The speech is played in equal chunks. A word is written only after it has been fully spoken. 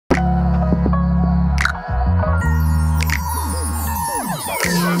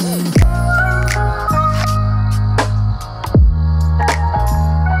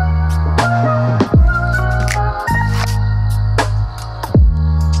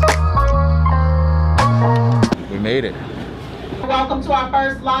made it. Welcome to our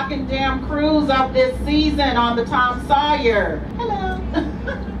first lock and jam cruise of this season on the Tom Sawyer. Hello.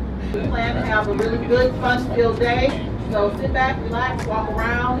 We plan to have a really good, fun-filled day. So sit back, relax, walk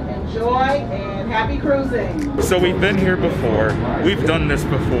around, enjoy, and happy cruising. So we've been here before. We've done this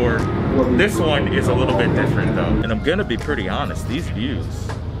before. This one is a little bit different though. And I'm gonna be pretty honest, these views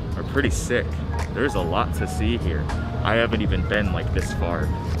are pretty sick. There's a lot to see here. I haven't even been like this far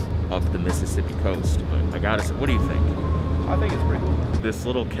up the Mississippi coast, but I gotta say, what do you think? I think it's pretty cool. This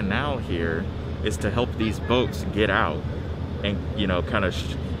little canal here is to help these boats get out and, you know, kind of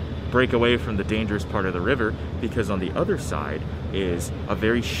break away from the dangerous part of the river, because on the other side is a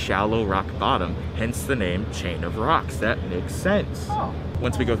very shallow rock bottom, hence the name Chain of Rocks. That makes sense. Oh.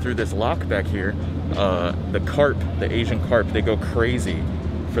 Once we go through this lock back here, the carp, the Asian carp, they go crazy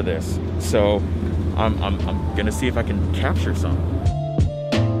for this. So I'm gonna see if I can capture some.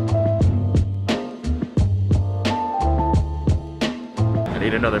 I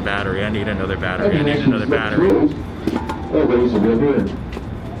need another battery, I need another battery, I need another battery.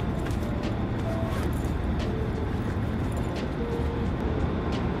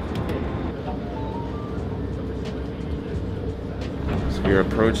 So we're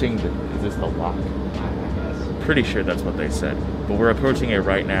approaching, is this the lock? Pretty sure that's what they said. But we're approaching it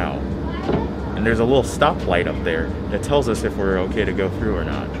right now. And there's a little stoplight up there that tells us if we're okay to go through or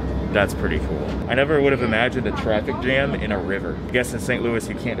not. That's pretty cool. I never would have imagined a traffic jam in a river. I guess in St. Louis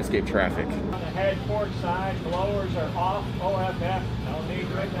you can't escape traffic. On the head port side, blowers are off, OFF, no need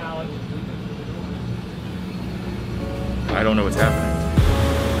to acknowledge. I don't know what's happening.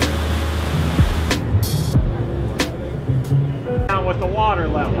 Down with the water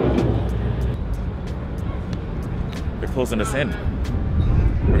level. They're closing us in.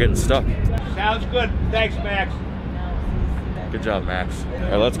 We're getting stuck. Sounds good. Thanks, Max. Good job, Max. All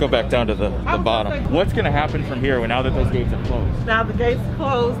right, let's go back down to the bottom. What's gonna happen from here now that those gates are closed? Now the gates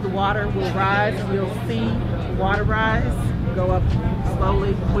closed, the water will rise. You'll see the water rise, go up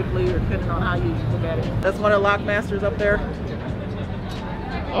slowly, quickly, or depending on how you look at it. That's one of the lock masters up there.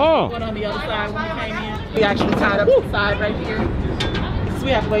 Oh! One on the other side when we came in. We actually tied up the side right here. So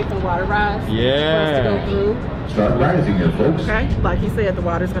we have to wait for the water rise for us to go through. Start rising here, folks. Okay, like he said, the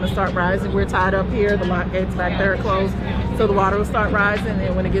water's gonna start rising. We're tied up here, the lock gates back there are closed. So the water will start rising,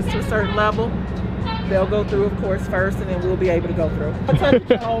 and when it gets to a certain level, they'll go through, of course, first, and then we'll be able to go through. Touch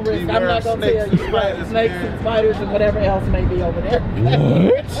your own risk. I'm not gonna tell you. Right, snakes and spiders and whatever else may be over there.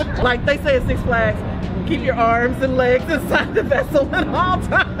 What? Like they say at Six Flags, keep your arms and legs inside the vessel at all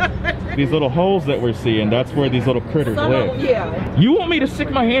times. These little holes that we're seeing, that's where these little critters live. Yeah. You want me to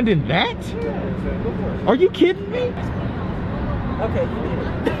stick my hand in that? Are you kidding me? Okay, you did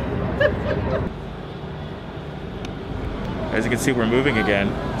it. As you can see, we're moving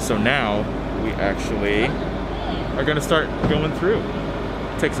again. So now we actually are gonna start going through.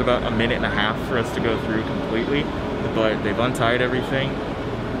 It takes about a minute and a half for us to go through completely, but they've untied everything.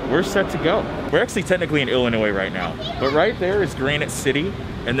 We're set to go. We're actually technically in Illinois right now, but right there is Granite City.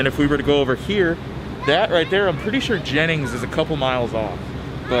 And then if we were to go over here, that right there, I'm pretty sure Jennings is a couple miles off,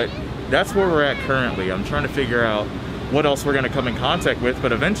 but that's where we're at currently. I'm trying to figure out what else we're gonna come in contact with,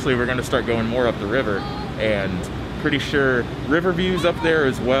 but eventually we're gonna start going more up the river, and pretty sure river views up there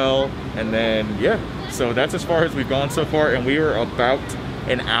as well. And then, yeah, so that's as far as we've gone so far, and we are about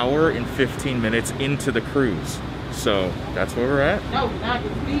an hour and 15 minutes into the cruise. So that's where we're at. No, not the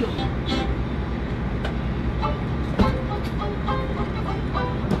field.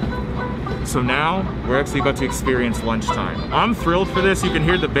 So now we're actually about to experience lunchtime. I'm thrilled for this. You can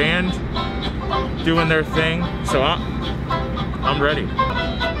hear the band doing their thing. So I'm ready.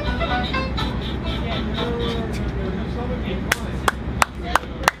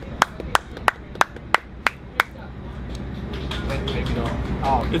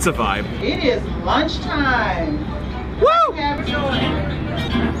 It's a vibe. It is lunchtime. Woo!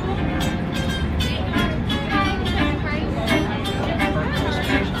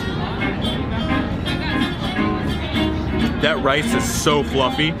 That rice is so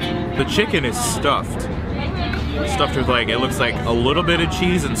fluffy. The chicken is stuffed. Stuffed with, like, it looks like a little bit of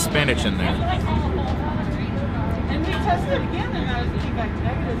cheese and spinach in there. And we tested again and I was back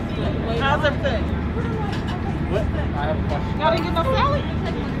negative. How's everything? What? I have a question. Y'all didn't get no salad?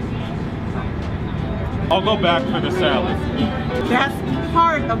 I'll go back for the salad. That's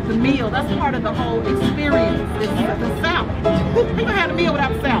part of the meal. That's part of the whole experience. It's the salad. Who had a meal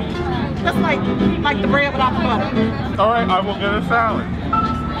without salad? That's like the bread without the butter. All right, I will get a salad.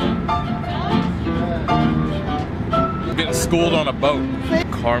 Getting schooled on a boat.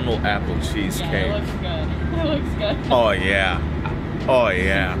 Caramel apple cheesecake. It looks good. It looks good. Oh yeah. Oh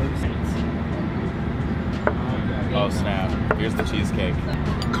yeah. Oh snap! Here's the cheesecake.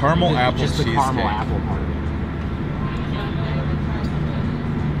 Caramel apple Just the cheesecake. caramel apple part of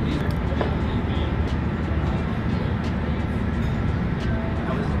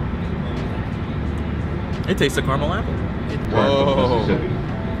it. It tastes like caramel apple. Whoa,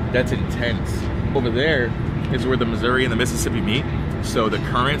 that's intense. Over there is where the Missouri and the Mississippi meet. So the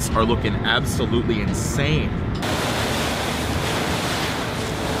currents are looking absolutely insane.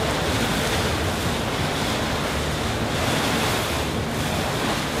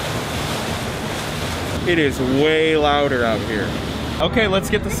 It is way louder out here. Okay, let's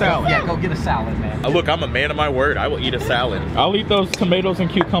get the salad. Yeah, go get a salad, man. Look, I'm a man of my word. I will eat a salad. I'll eat those tomatoes and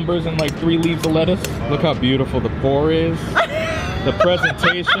cucumbers and like 3 leaves of lettuce. Look how beautiful the pour is. The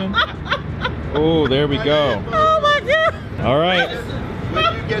presentation. Oh, there we go. Oh my God. All right. When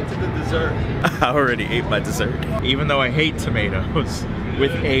you get to the dessert. I already ate my dessert. Even though I hate tomatoes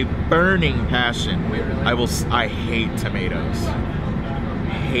with a burning passion, I hate tomatoes.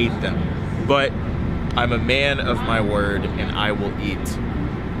 Hate them. But I'm a man of my word and I will eat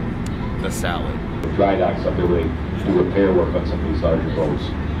the salad. Dry docks up there where they do repair work on some of these larger boats.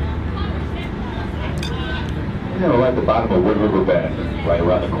 You know, right at the bottom of Wood River Bend, right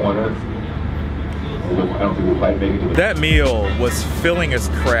around the corner. I don't think we'll quite make it to the... That meal was filling as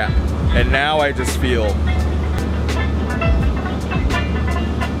crap, and now I just feel...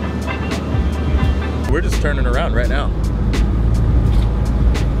 We're just turning around right now.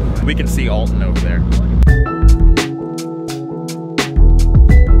 We can see Alton over there.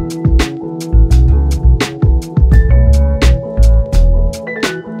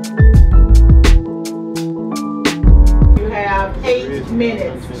 You have 8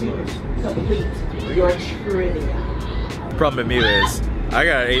 minutes to complete your trivia. Problem with me is, I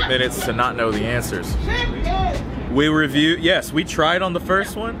got 8 minutes to not know the answers. We we tried on the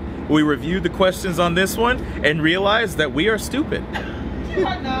first one. We reviewed the questions on this one and realized that we are stupid.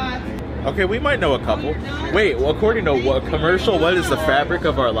 Okay, we might know a couple. Wait, well, according to what commercial, what is the fabric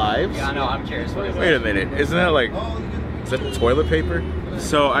of our lives? Yeah, I know, I'm curious. What is Wait a minute, isn't that like, is that toilet paper?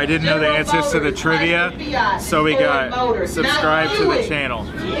 So I didn't know the answers to the trivia, so we got subscribe to the channel.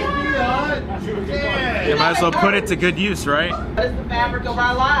 You might as well put it to good use, right? What is the fabric of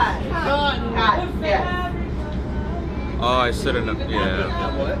our lives? Cotton, yes. Oh, I should have known. Yeah.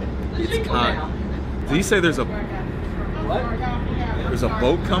 It's cotton. Did you say there's a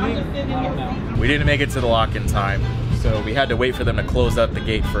boat coming? We didn't make it to the lock in time, so we had to wait for them to close up the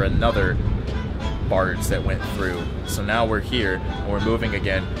gate for another barge that went through. So now we're here and we're moving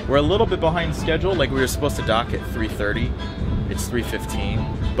again. We're a little bit behind schedule. Like, we were supposed to dock at 3:30. It's 3:15.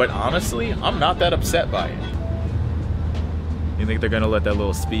 But honestly, I'm not that upset by it. You think they're gonna let that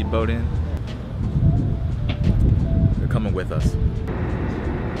little speedboat in? They're coming with us.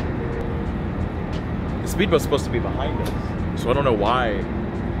 The speedboat's supposed to be behind us, so I don't know why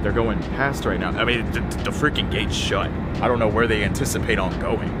they're going past right now. I mean, the freaking gate's shut. I don't know where they anticipate on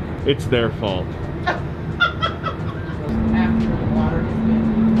going. It's their fault.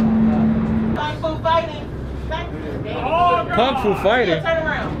 Kung Fu fighting. Kung Fu fighting? Turn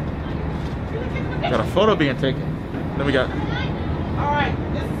around. Got a photo being taken. Then we got Alright,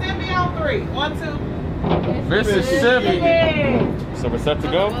 Mississippi on 3. 1, 2. Mississippi. So we're set to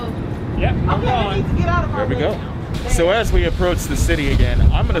go? Yep, Okay, we need to get out of our There we go. way now. So as we approach the city again,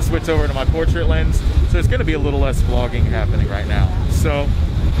 I'm gonna switch over to my portrait lens. So there's gonna be a little less vlogging happening right now. So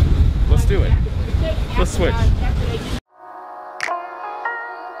let's do it. Let's switch.